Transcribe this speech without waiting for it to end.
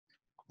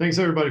Thanks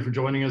everybody for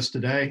joining us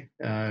today.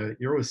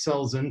 You're with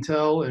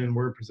SalesIntel, and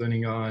we're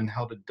presenting on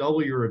how to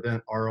double your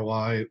event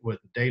ROI with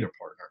a data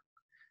partner.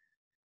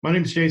 My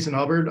name is Jason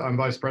Hubbard. I'm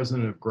Vice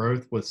President of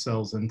Growth with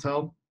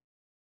SalesIntel.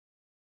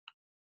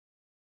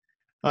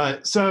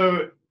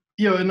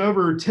 In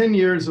over 10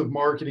 years of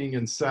marketing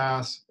and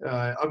SaaS,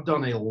 I've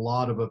done a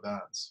lot of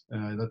events.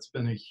 That's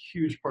been a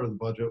huge part of the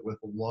budget with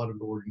a lot of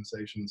the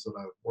organizations that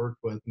I've worked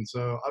with. And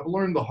so I've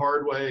learned the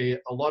hard way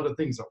a lot of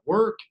things that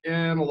work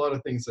and a lot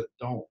of things that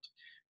don't.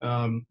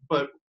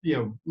 But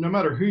no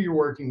matter who you're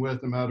working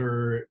with, no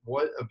matter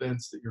what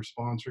events that you're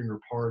sponsoring or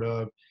part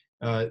of,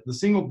 the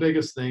single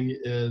biggest thing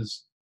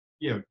is,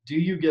 do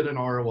you get an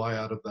ROI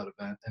out of that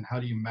event, and how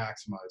do you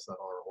maximize that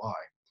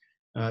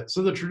ROI?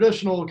 So the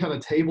traditional kind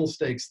of table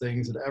stakes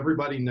things that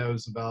everybody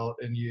knows about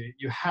and you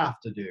have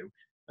to do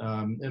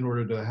in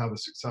order to have a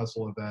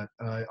successful event.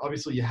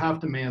 Obviously, you have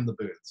to man the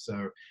booth.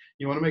 So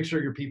you want to make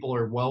sure your people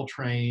are well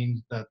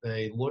trained, that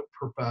they look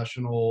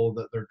professional,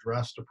 that they're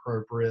dressed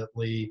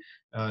appropriately,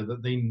 that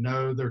they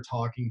know their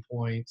talking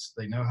points,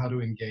 they know how to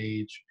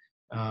engage.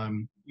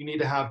 You need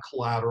to have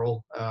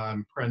collateral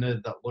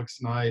printed that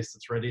looks nice,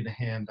 that's ready to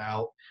hand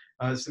out.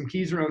 Some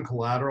keys around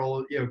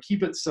collateral,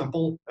 keep it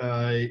simple,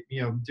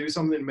 do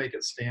something to make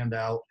it stand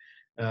out.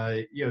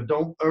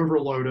 Don't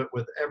overload it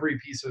with every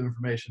piece of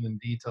information and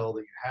detail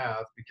that you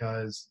have,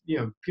 because,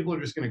 people are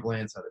just going to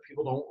glance at it.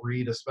 People don't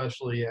read,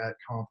 especially at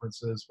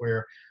conferences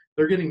where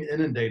they're getting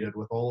inundated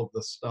with all of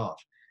this stuff.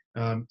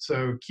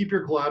 So keep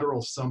your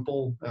collateral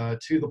simple,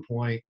 to the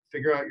point,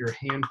 figure out your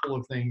handful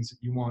of things that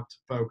you want to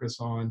focus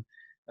on,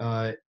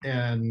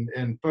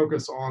 and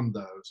focus on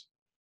those.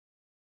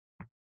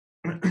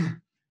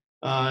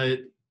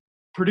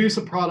 Produce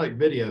a product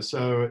video.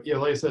 So,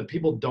 like I said,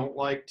 people don't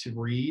like to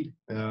read,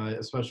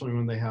 especially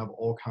when they have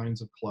all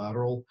kinds of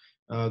collateral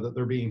that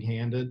they're being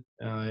handed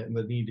and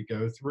that need to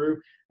go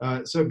through.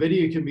 So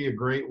video can be a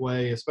great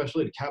way,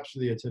 especially to capture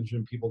the attention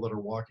of people that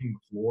are walking the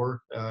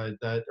floor,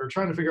 that are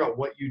trying to figure out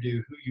what you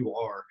do, who you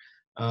are,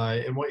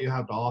 and what you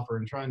have to offer,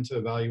 and trying to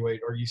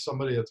evaluate, are you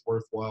somebody that's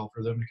worthwhile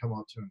for them to come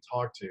up to and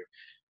talk to?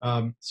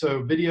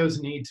 So videos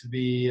need to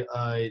be,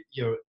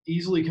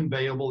 easily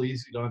conveyable,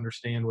 easy to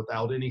understand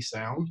without any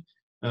sound.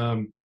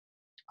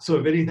 So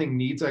if anything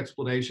needs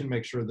explanation,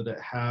 make sure that it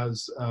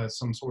has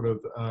some sort of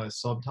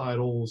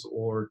subtitles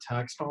or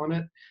text on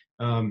it.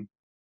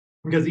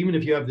 Because even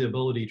if you have the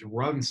ability to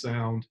run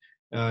sound,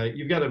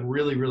 you've got a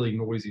really, really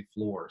noisy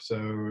floor.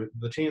 So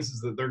the chances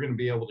that they're going to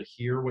be able to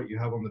hear what you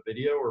have on the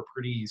video are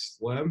pretty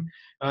slim.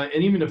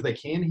 And even if they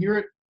can hear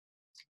it,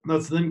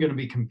 that's then going to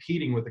be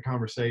competing with the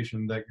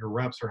conversation that your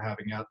reps are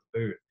having at the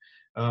booth.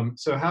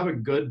 So have a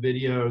good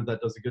video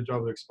that does a good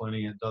job of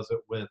explaining it, does it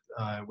with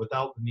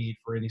without the need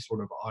for any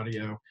sort of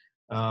audio.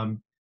 And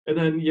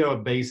then, a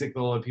basic that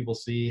a lot of people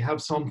see,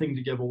 have something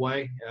to give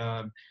away.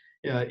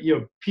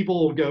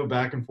 People go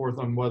back and forth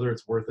on whether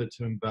it's worth it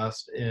to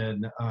invest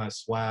in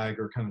swag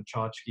or kind of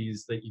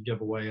tchotchkes that you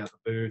give away at the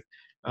booth.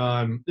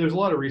 There's a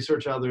lot of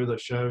research out there that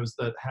shows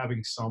that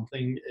having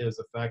something is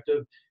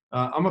effective.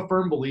 I'm a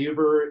firm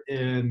believer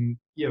in,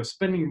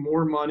 spending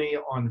more money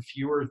on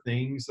fewer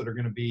things that are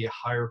going to be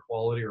higher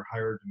quality or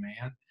higher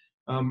demand.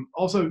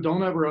 Also,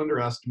 don't ever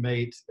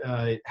underestimate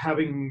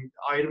having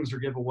items or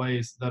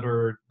giveaways that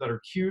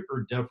are cute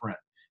or different.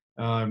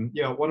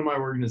 One of my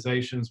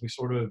organizations, we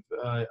sort of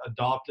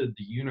adopted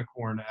the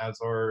unicorn as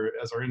our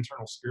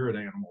internal spirit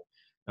animal.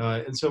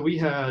 And so we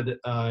had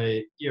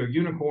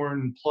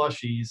unicorn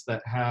plushies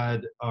that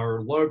had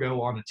our logo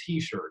on a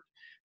T-shirt.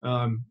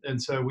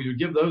 And so we would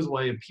give those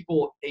away, and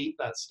people ate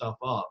that stuff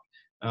up.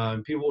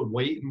 People would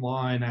wait in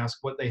line, ask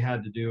what they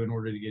had to do in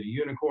order to get a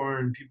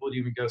unicorn. People would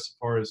even go so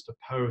far as to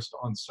post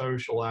on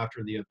social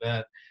after the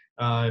event,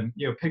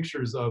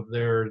 pictures of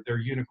their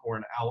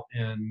unicorn out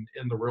in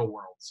the real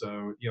world.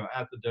 So,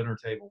 at the dinner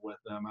table with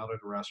them, out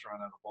at a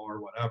restaurant, at a bar,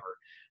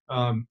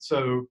 whatever.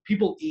 So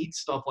people eat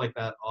stuff like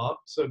that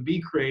up. So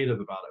be creative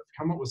about it.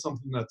 Come up with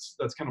something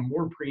that's kind of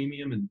more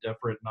premium and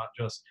different, not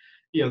just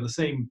the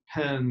same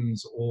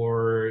pens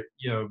or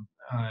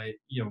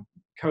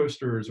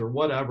coasters or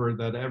whatever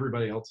that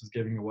everybody else is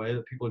giving away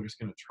that people are just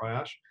going to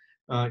trash.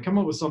 Come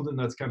up with something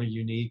that's kind of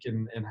unique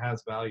and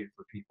has value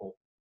for people.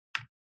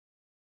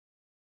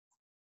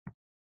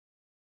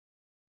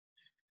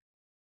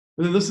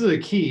 And then this is a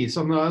key,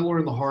 something I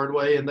learned the hard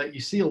way and that you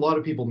see a lot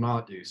of people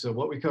not do. So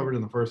what we covered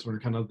in the first one are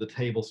kind of the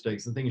table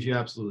stakes, the things you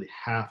absolutely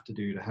have to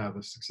do to have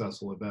a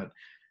successful event.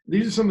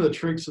 These are some of the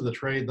tricks of the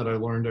trade that I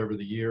learned over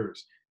the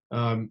years.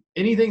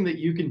 Anything that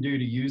you can do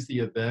to use the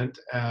event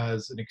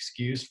as an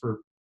excuse for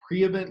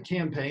pre-event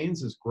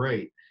campaigns is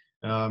great.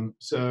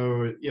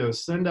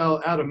 Send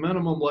out, at a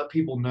minimum, let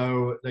people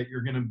know that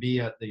you're going to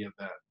be at the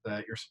event,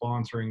 that you're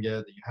sponsoring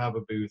it, that you have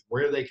a booth,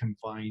 where they can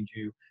find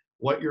you,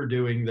 what you're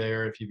doing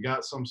there. If you've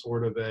got some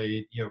sort of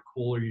a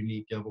cool or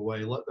unique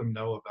giveaway, let them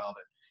know about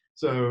it.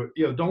 So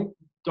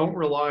don't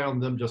rely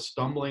on them just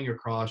stumbling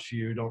across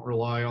you. Don't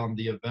rely on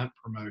the event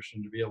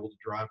promotion to be able to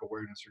drive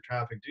awareness or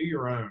traffic. Do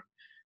your own.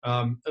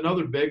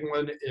 Another big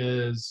one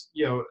is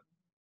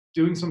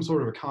doing some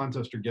sort of a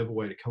contest or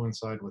giveaway to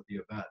coincide with the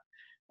event.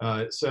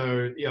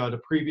 So, at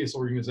a previous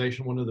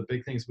organization, one of the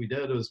big things we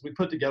did was we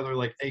put together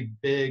like a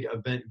big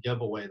event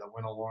giveaway that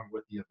went along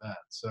with the event.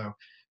 So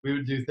we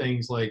would do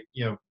things like,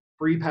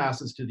 free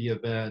passes to the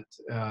event,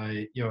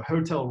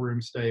 hotel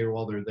room stay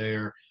while they're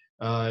there,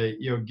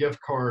 gift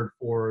card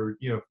for,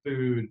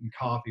 food and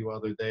coffee while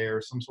they're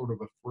there, some sort of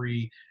a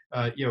free,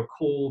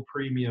 cool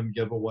premium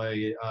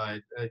giveaway,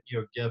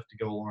 gift to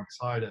go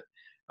alongside it.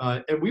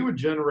 And we would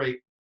generate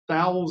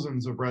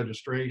thousands of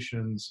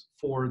registrations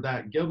for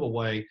that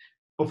giveaway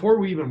before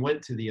we even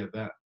went to the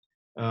event.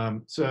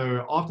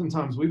 So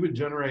oftentimes we would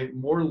generate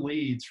more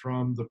leads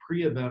from the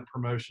pre-event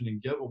promotion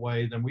and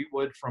giveaway than we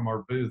would from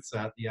our booths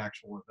at the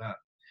actual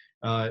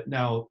event.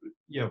 Now,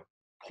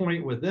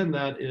 point within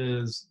that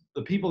is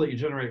the people that you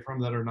generate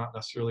from that are not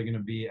necessarily going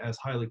to be as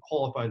highly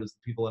qualified as the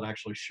people that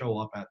actually show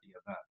up at the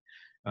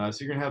event.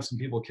 So you're going to have some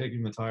people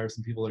kicking the tires,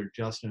 some people that are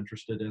just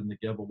interested in the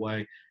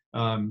giveaway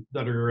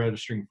that are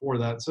registering for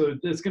that. So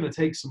it's going to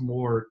take some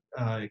more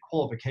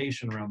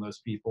qualification around those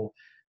people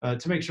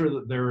to make sure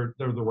that they're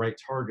the right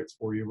targets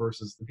for you,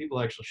 versus the people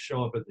that actually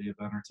show up at the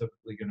event are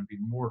typically going to be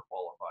more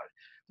qualified.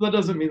 But that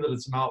doesn't mean that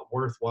it's not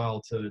worthwhile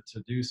to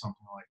do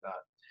something like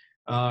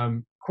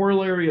that.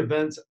 Corollary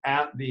events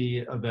at the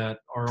event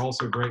are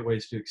also great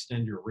ways to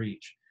extend your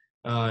reach.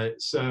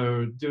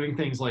 So doing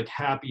things like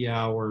happy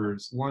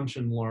hours, lunch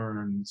and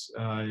learns,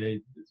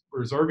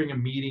 reserving a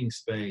meeting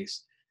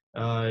space,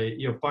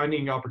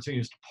 finding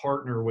opportunities to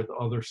partner with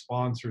other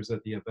sponsors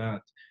at the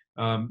event.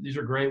 These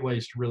are great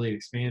ways to really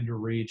expand your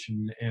reach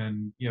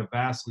and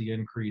vastly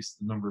increase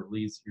the number of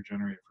leads that you're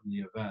generating from the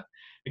event.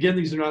 Again,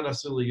 these are not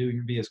necessarily going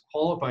to be as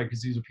qualified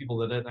because these are people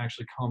that didn't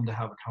actually come to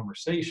have a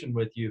conversation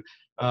with you.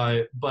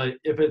 But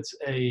if it's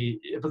a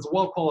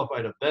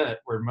well-qualified event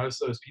where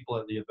most of those people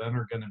at the event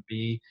are going to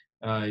be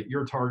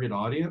your target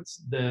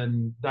audience,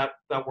 then that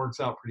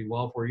works out pretty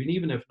well for you. And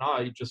even if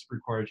not, it just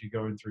requires you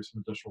going through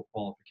some additional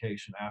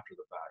qualification after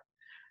the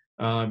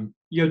fact.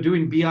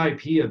 Doing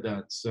VIP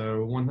events.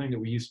 So one thing that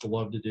we used to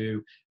love to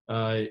do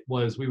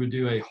was we would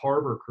do a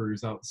harbor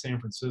cruise out in San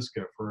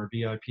Francisco for our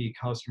VIP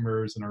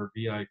customers and our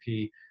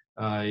VIP,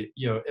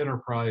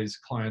 enterprise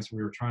clients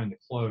we were trying to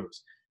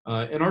close.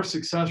 And our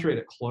success rate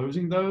at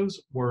closing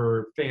those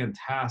were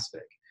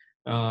fantastic.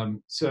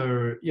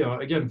 So,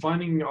 again,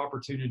 finding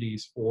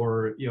opportunities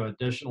for,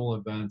 additional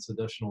events,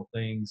 additional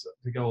things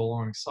to go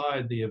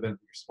alongside the event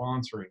that you're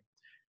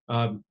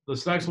sponsoring.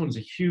 This next one is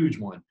a huge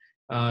one.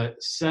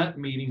 Set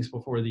meetings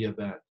before the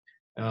event.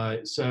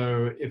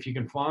 So if you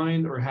can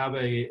find or have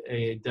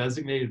a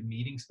designated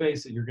meeting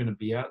space that you're going to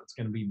be at, it's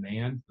going to be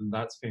manned, then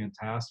that's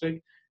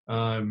fantastic.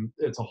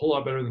 It's a whole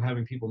lot better than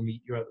having people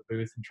meet you at the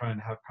booth and trying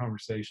to have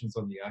conversations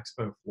on the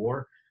expo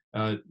floor.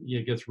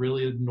 It gets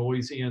really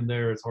noisy in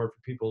there. It's hard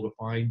for people to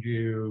find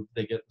you.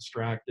 They get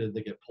distracted.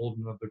 They get pulled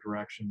in other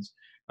directions.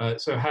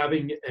 So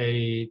having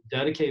a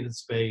dedicated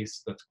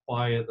space that's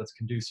quiet, that's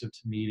conducive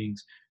to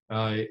meetings,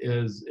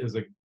 is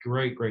a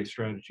great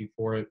strategy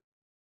for it.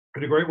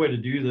 And a great way to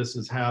do this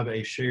is have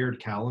a shared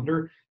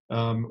calendar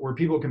where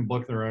people can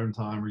book their own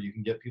time, or you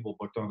can get people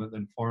booked on it,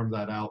 then farm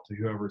that out to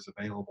whoever's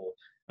available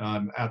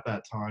at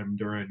that time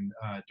during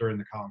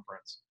the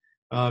conference.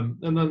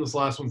 And then this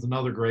last one's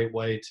another great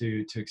way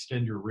to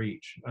extend your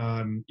reach.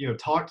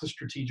 Talk to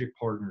strategic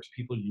partners,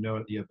 people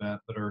at the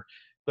event that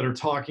are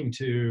talking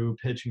to,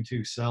 pitching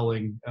to,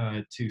 selling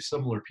to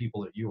similar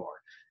people that you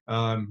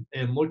are.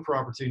 And look for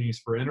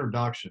opportunities for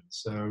introductions.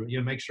 So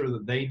make sure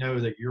that they know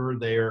that you're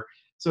there,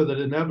 so that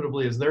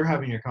inevitably, as they're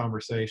having a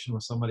conversation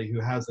with somebody who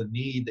has a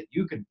need that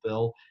you can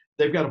fill,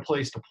 they've got a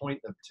place to point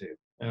them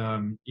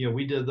to.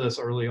 We did this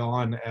early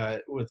on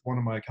with one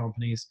of my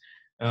companies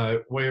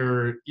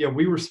where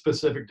we were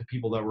specific to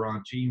people that were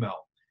on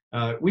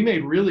Gmail. We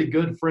made really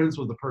good friends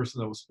with the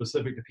person that was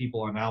specific to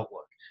people on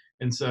Outlook.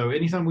 And so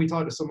anytime we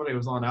talked to somebody who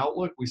was on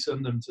Outlook, we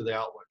send them to the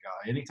Outlook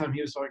guy. Anytime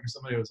he was talking to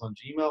somebody who was on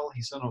Gmail,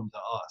 he sent them to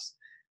us.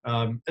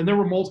 And there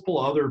were multiple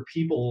other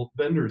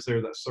vendors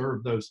there that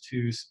served those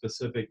two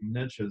specific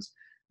niches.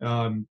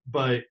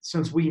 But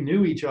since we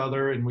knew each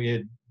other and we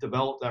had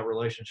developed that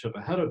relationship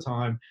ahead of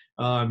time,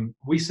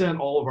 we sent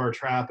all of our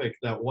traffic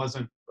that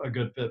wasn't a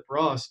good fit for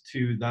us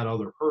to that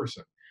other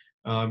person.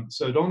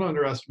 So don't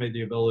underestimate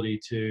the ability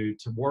to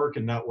work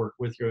and network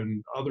with you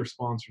and other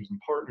sponsors and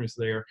partners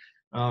there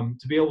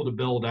to be able to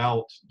build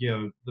out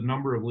the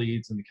number of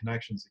leads and the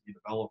connections that you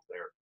develop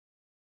there.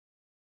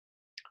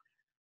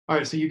 All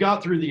right, so you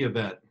got through the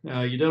event.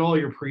 You did all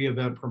your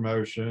pre-event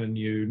promotion.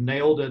 You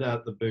nailed it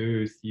at the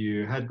booth.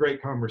 You had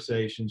great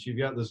conversations. You've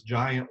got this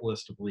giant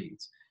list of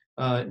leads.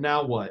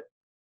 Now what?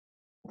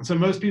 So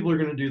most people are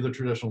going to do the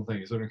traditional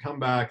things. They're going to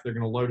come back. They're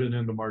going to load it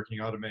into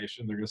marketing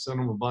automation. They're going to send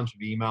them a bunch of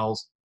emails.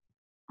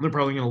 They're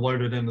probably going to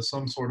load it into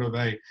some sort of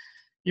a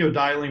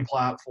dialing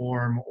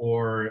platform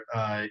or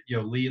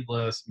lead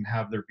list and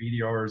have their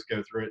BDRs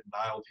go through it and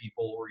dial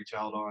people, or reach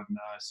out on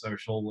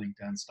social,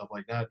 LinkedIn, stuff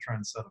like that,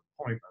 trying to set up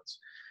appointments.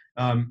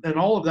 And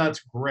all of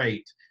that's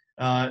great,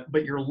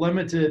 but you're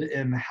limited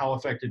in how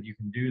effective you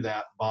can do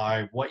that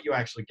by what you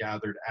actually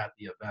gathered at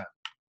the event.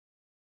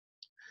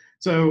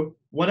 So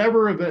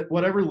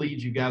whatever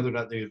leads you gathered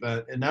at the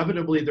event,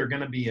 inevitably they're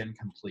going to be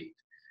incomplete.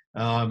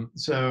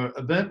 So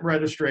event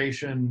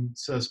registration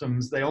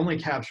systems, they only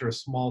capture a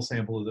small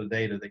sample of the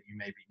data that you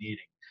may be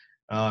needing.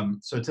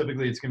 So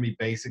typically it's going to be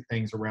basic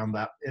things around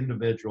that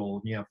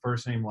individual,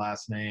 first name,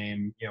 last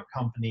name,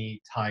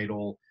 company,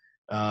 title,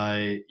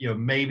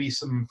 maybe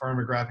some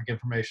firmographic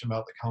information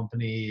about the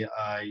company,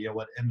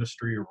 what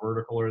industry or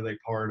vertical are they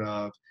part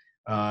of,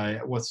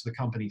 what's the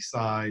company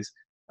size.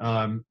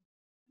 Um,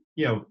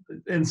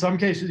 in some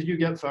cases you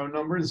get phone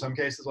number, in some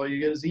cases all you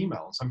get is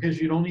email, in some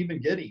cases you don't even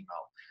get email.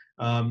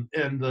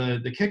 And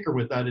the kicker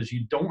with that is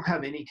you don't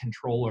have any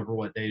control over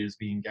what data is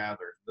being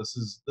gathered. This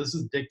is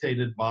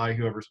dictated by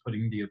whoever's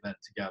putting the event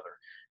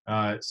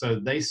together. So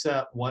they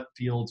set what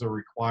fields are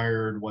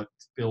required, what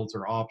fields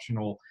are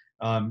optional,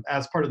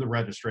 as part of the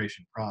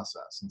registration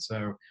process. And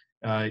so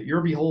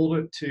you're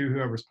beholden to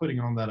whoever's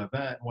putting on that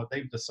event. What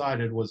they've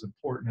decided was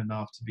important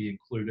enough to be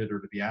included or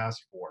to be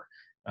asked for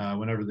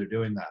whenever they're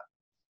doing that.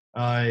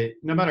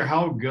 No matter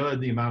how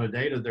good the amount of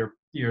data they're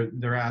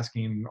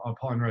asking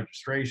upon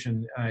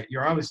registration,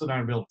 you're obviously not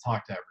going to be able to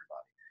talk to everybody.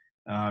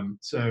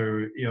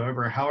 So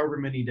over however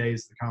many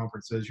days the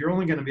conference is, you're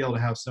only going to be able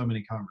to have so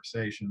many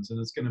conversations,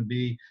 and it's going to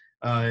be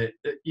a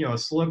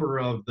sliver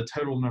of the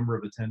total number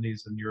of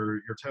attendees and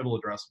your total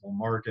addressable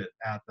market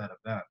at that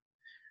event.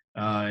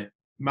 Uh,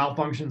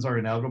 Malfunctions are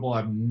inevitable.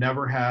 I've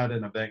never had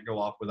an event go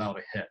off without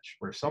a hitch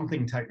where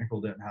something technical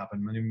didn't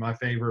happen. I mean, my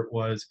favorite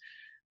was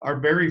our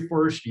very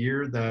first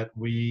year that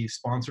we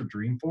sponsored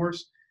Dreamforce.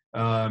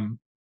 Um,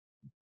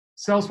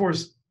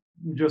 Salesforce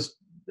just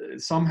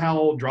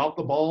somehow dropped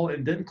the ball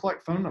and didn't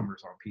collect phone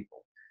numbers on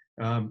people.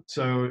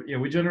 So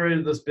we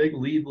generated this big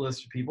lead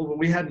list of people, but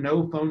we had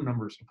no phone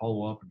numbers to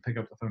follow up and pick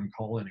up the phone and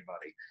call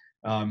anybody.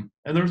 And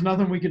there was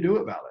nothing we could do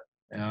about it.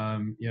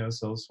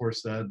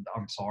 Salesforce said,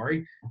 "I'm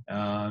sorry,"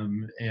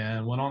 and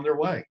went on their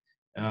way.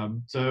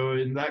 So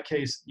in that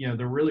case,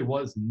 there really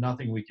was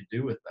nothing we could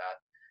do with that.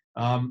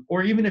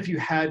 Or even if you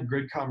had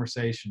good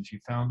conversations, you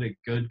found a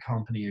good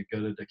company, a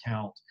good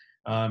account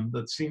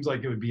that seems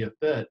like it would be a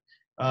fit.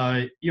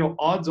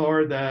 Odds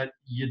are that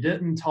you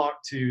didn't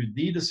talk to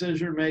the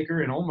decision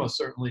maker, and almost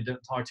certainly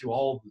didn't talk to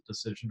all of the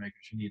decision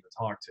makers you need to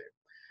talk to.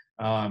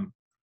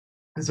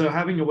 And so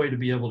having a way to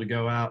be able to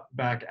go out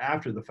back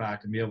after the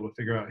fact and be able to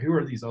figure out who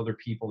are these other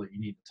people that you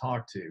need to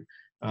talk to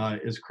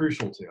is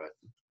crucial to it.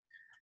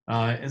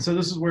 And so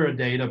this is where a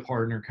data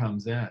partner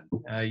comes in.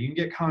 You can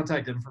get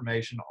contact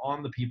information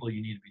on the people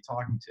you need to be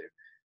talking to.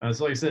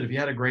 So like I said, if you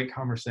had a great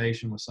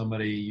conversation with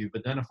somebody, you've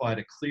identified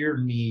a clear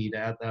need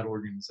at that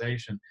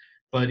organization,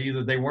 but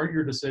either they weren't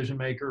your decision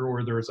maker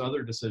or there's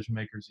other decision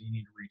makers that you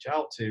need to reach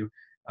out to,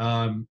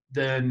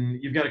 then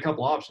you've got a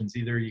couple options.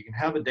 Either you can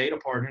have a data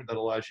partner that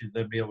allows you to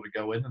then be able to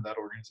go into that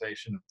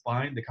organization and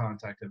find the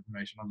contact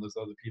information on those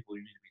other people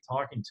you need to be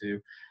talking to,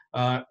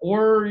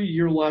 or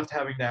you're left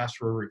having to ask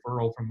for a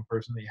referral from the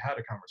person that you had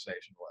a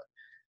conversation with.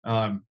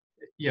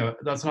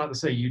 That's not to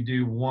say you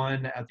do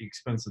one at the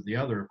expense of the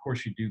other. Of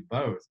course, you do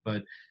both.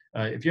 But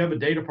if you have a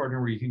data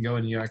partner where you can go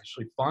and you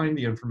actually find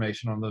the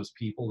information on those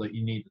people that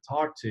you need to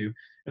talk to,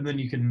 and then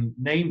you can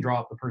name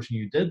drop the person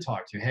you did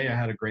talk to. Hey, I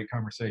had a great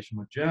conversation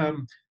with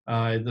Jim.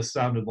 This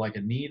sounded like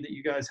a need that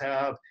you guys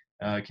have.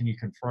 Can you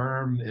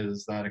confirm?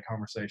 Is that a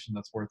conversation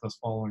that's worth us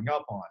following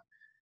up on?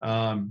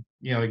 On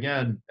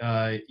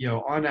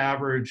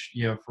average,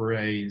 for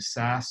a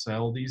SaaS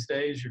sell these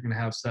days, you're going to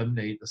have 7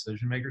 to 8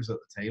 decision makers at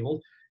the table.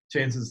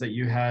 Chances that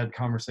you had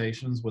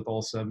conversations with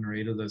all 7 or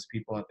 8 of those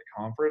people at the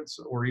conference,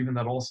 or even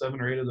that all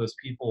 7 or 8 of those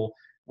people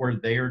were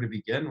there to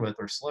begin with,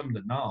 are slim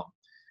to none.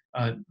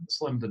 And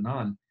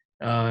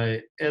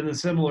then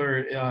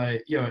similar,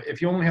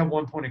 if you only have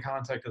one point of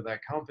contact at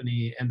that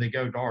company and they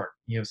go dark,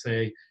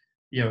 say,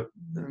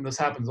 and this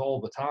happens all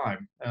the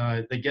time.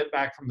 They get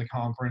back from the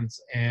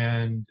conference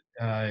and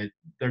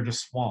they're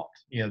just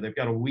swamped. They've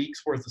got a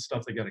week's worth of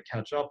stuff they got to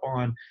catch up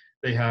on.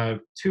 They have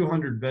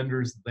 200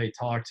 vendors that they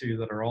talk to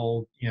that are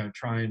all,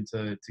 trying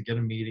to get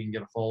a meeting,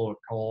 get a follow-up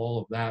call,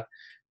 all of that.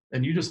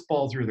 And you just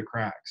fall through the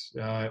cracks.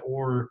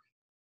 Or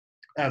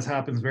as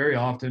happens very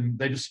often,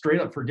 they just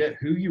straight up forget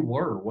who you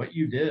were, what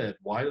you did,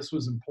 why this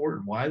was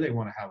important, why they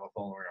want to have a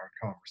following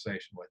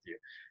conversation with you.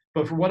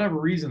 But for whatever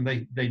reason,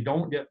 they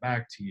don't get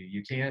back to you.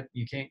 You can't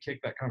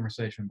kick that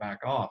conversation back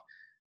off.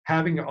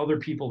 Having other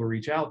people to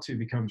reach out to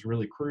becomes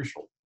really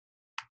crucial.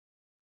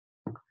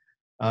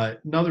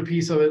 Another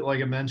piece of it,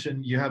 like I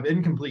mentioned, you have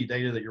incomplete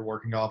data that you're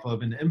working off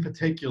of, and in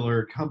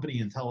particular, company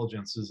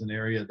intelligence is an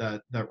area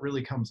that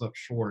really comes up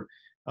short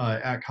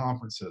at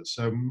conferences.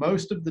 So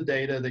most of the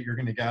data that you're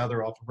going to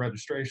gather off of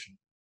registration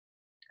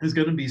is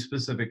going to be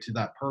specific to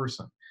that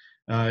person.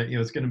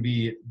 It's going to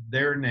be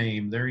their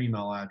name, their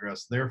email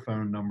address, their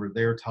phone number,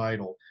 their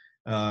title.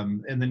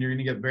 And then you're going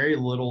to get very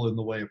little in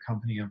the way of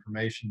company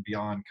information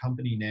beyond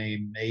company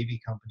name, maybe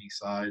company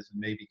size, and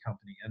maybe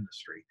company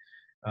industry.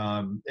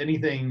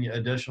 Anything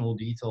additional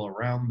detail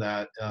around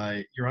that,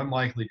 you're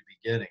unlikely to be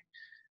getting.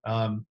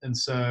 And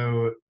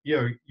so,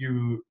 you're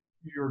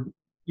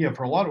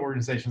for a lot of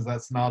organizations,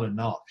 that's not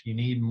enough. You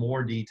need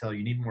more detail.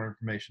 You need more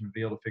information to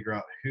be able to figure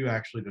out who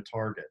actually to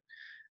target.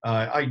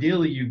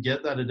 Ideally, you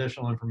get that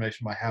additional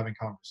information by having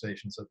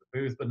conversations at the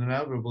booth, but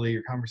inevitably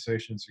your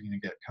conversations are going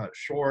to get cut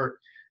short.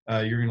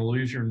 You're going to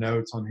lose your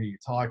notes on who you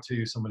talk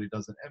to. Somebody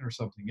doesn't enter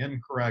something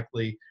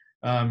incorrectly,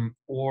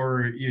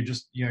 or you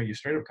just, you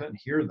straight up couldn't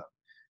hear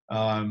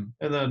them.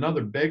 And then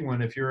another big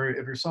one, if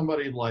you're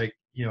somebody like,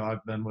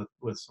 I've been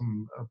with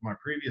some of my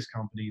previous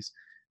companies,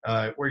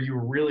 where you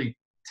were really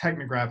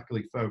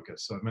technographically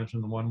focused. So I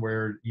mentioned the one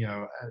where,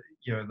 in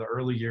the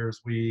early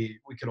years, we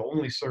could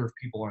only serve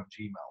people on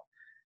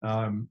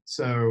Gmail.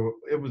 So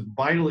it was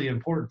vitally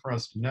important for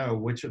us to know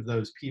which of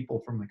those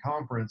people from the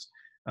conference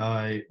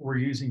were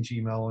using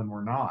Gmail and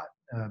were not.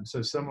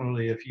 So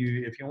similarly, if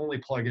you only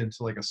plug into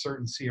like a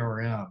certain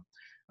CRM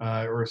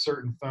or a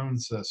certain phone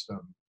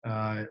system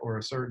or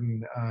a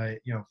certain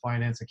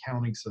finance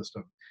accounting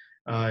system,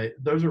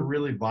 those are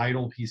really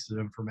vital pieces of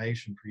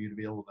information for you to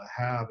be able to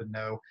have and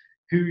know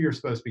who you're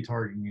supposed to be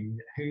targeting,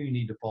 who you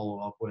need to follow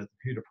up with,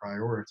 who to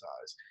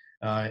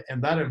prioritize.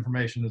 And that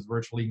information is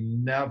virtually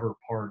never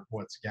part of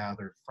what's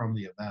gathered from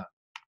the event.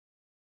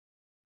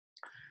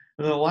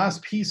 And the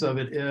last piece of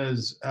it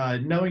is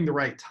knowing the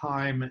right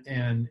time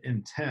and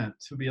intent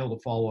to be able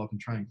to follow up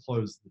and try and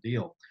close the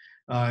deal.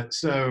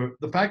 So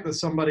the fact that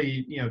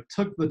somebody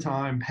took the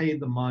time, paid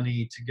the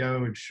money to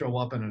go and show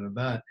up at an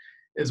event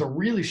is a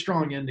really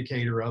strong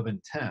indicator of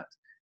intent.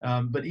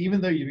 But even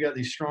though you've got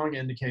these strong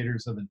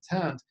indicators of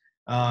intent,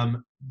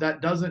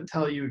 that doesn't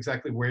tell you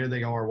exactly where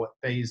they are, what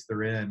phase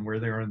they're in, where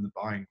they are in the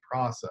buying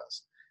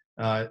process.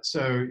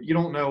 So you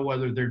don't know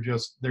whether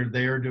they're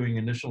there doing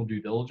initial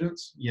due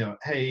diligence.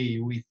 Hey,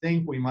 we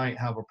think we might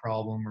have a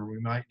problem, or we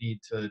might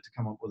need to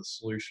come up with a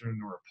solution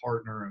or a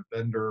partner, a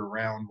vendor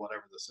around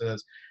whatever this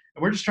is,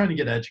 and we're just trying to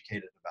get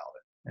educated about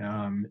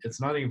it. It's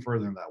not even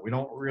further than that. We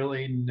don't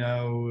really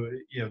know,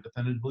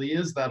 definitively,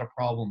 is that a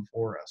problem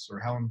for us, or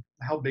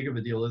how big of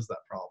a deal is that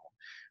problem?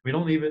 We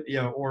don't even,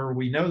 or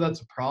we know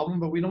that's a problem,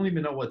 but we don't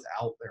even know what's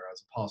out there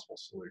as a possible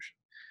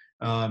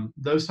solution.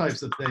 Those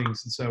types of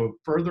things. And so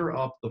further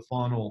up the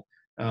funnel,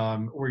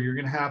 where you're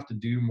going to have to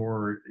do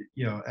more,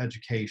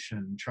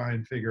 education, try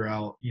and figure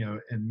out,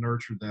 and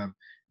nurture them,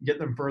 get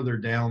them further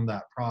down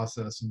that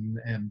process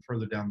and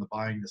further down the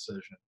buying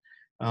decision.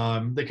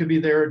 They could be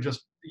there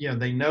just,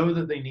 they know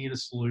that they need a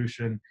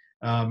solution,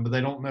 but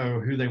they don't know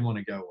who they want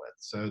to go with.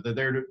 So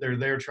they're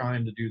there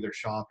trying to do their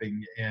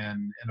shopping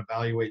and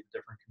evaluate the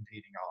different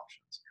competing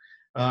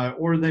options.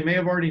 Or they may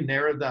have already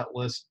narrowed that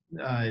list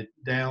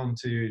down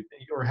to,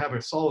 or have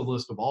a solid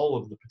list of all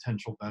of the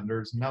potential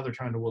vendors, and now they're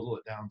trying to whittle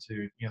it down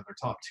to their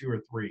top 2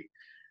 or 3.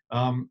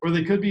 Or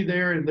they could be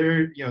there and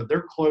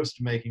they're close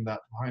to making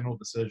that final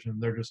decision.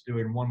 They're just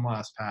doing one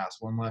last pass,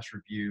 one last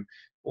review,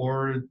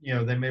 or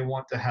they may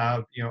want to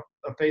have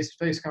a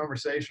face-to-face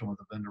conversation with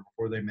a vendor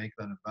before they make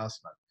that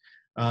investment.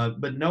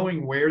 But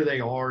knowing where they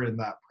are in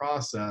that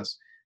process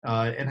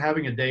and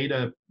having a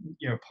data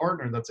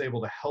partner that's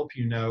able to help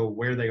know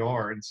where they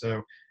are. And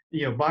so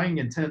buying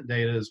intent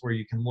data is where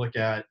you can look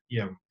at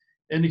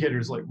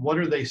indicators like, what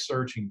are they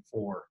searching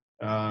for?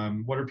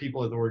 What are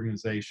people at the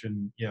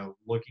organization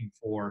looking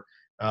for?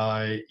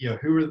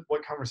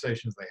 What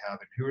conversations they have,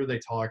 and who are they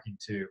talking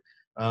to?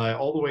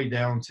 All the way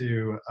down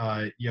to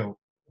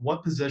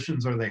what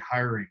positions are they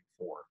hiring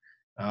for?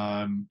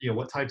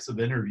 What types of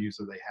interviews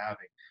are they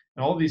having?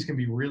 And all of these can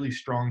be really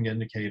strong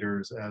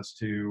indicators as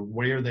to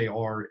where they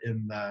are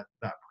in that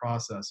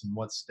process and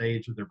what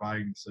stage of their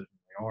buying decision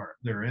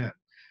they're in.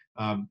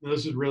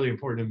 This is really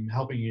important in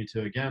helping you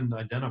to, again,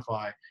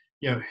 identify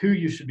who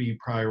you should be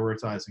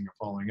prioritizing or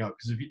following up.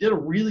 Because if you did a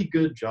really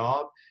good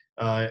job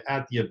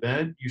at the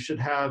event, you should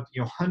have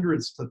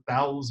hundreds to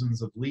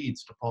thousands of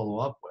leads to follow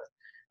up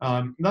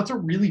with. That's a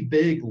really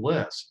big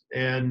list,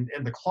 and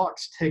the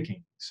clock's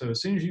ticking. So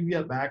as soon as you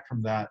get back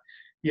from that,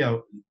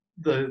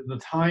 the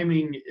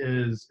timing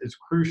is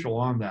crucial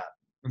on that.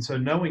 And so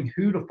knowing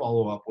who to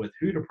follow up with,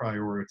 who to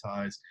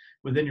prioritize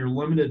within your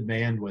limited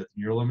bandwidth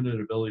and your limited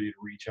ability to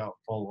reach out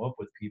and follow up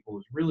with people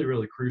is really,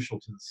 really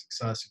crucial to the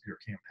success of your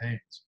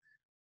campaigns.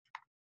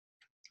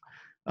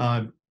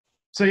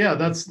 So yeah,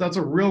 that's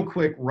a real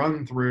quick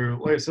run through.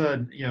 Like I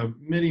said,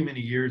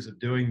 many years of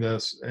doing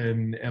this,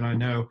 and I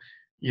know,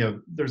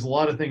 there's a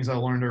lot of things I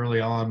learned early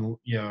on,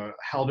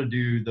 how to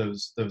do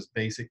those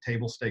basic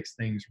table stakes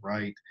things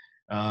right,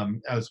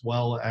 as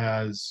well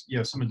as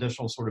some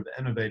additional sort of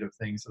innovative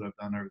things that I've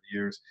done over the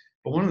years.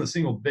 But one of the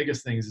single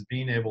biggest things is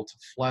being able to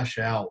flesh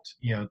out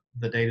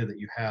the data that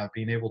you have,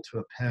 being able to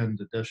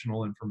append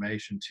additional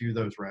information to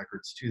those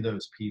records, to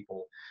those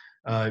people,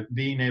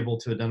 being able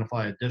to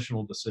identify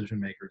additional decision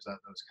makers at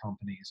those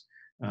companies,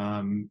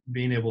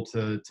 being able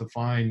to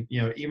find,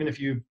 even if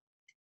you,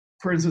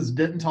 for instance,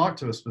 didn't talk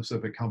to a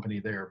specific company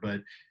there, but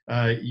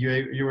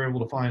you were able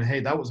to find, hey,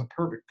 that was a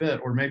perfect fit.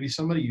 Or maybe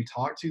somebody you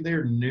talked to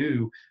there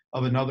knew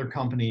of another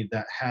company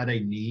that had a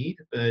need,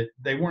 but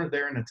they weren't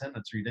there in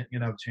attendance, or you didn't get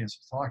to have a chance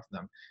to talk to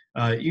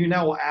them. You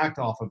now will act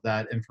off of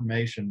that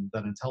information,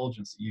 that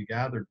intelligence that you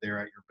gathered there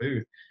at your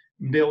booth,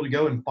 be able to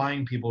go and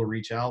find people to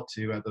reach out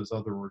to at those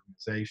other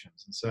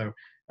organizations. And so,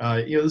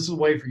 this is a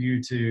way for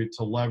you to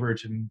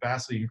leverage and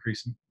vastly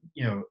increase,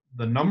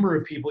 the number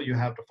of people you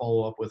have to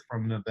follow up with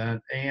from an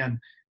event, and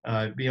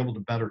be able to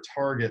better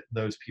target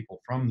those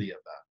people from the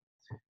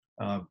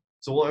event.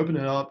 So we'll open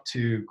it up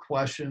to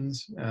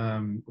questions.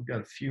 We've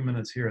got a few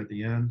minutes here at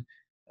the end.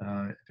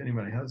 If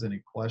anybody has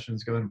any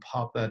questions, go ahead and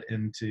pop that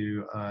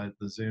into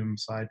the Zoom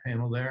side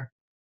panel there.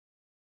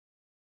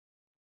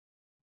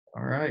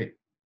 All right.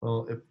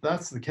 Well, if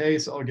that's the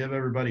case, I'll give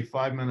everybody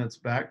 5 minutes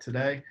back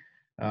today.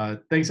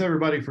 Thanks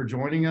everybody for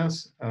joining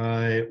us.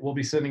 We'll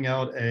be sending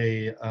out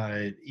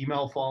a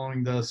email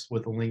following this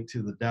with a link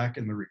to the deck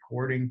and the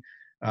recording.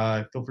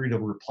 Feel free to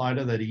reply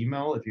to that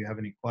email if you have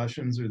any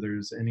questions or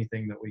there's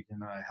anything that we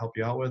can help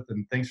you out with.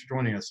 And thanks for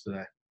joining us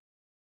today.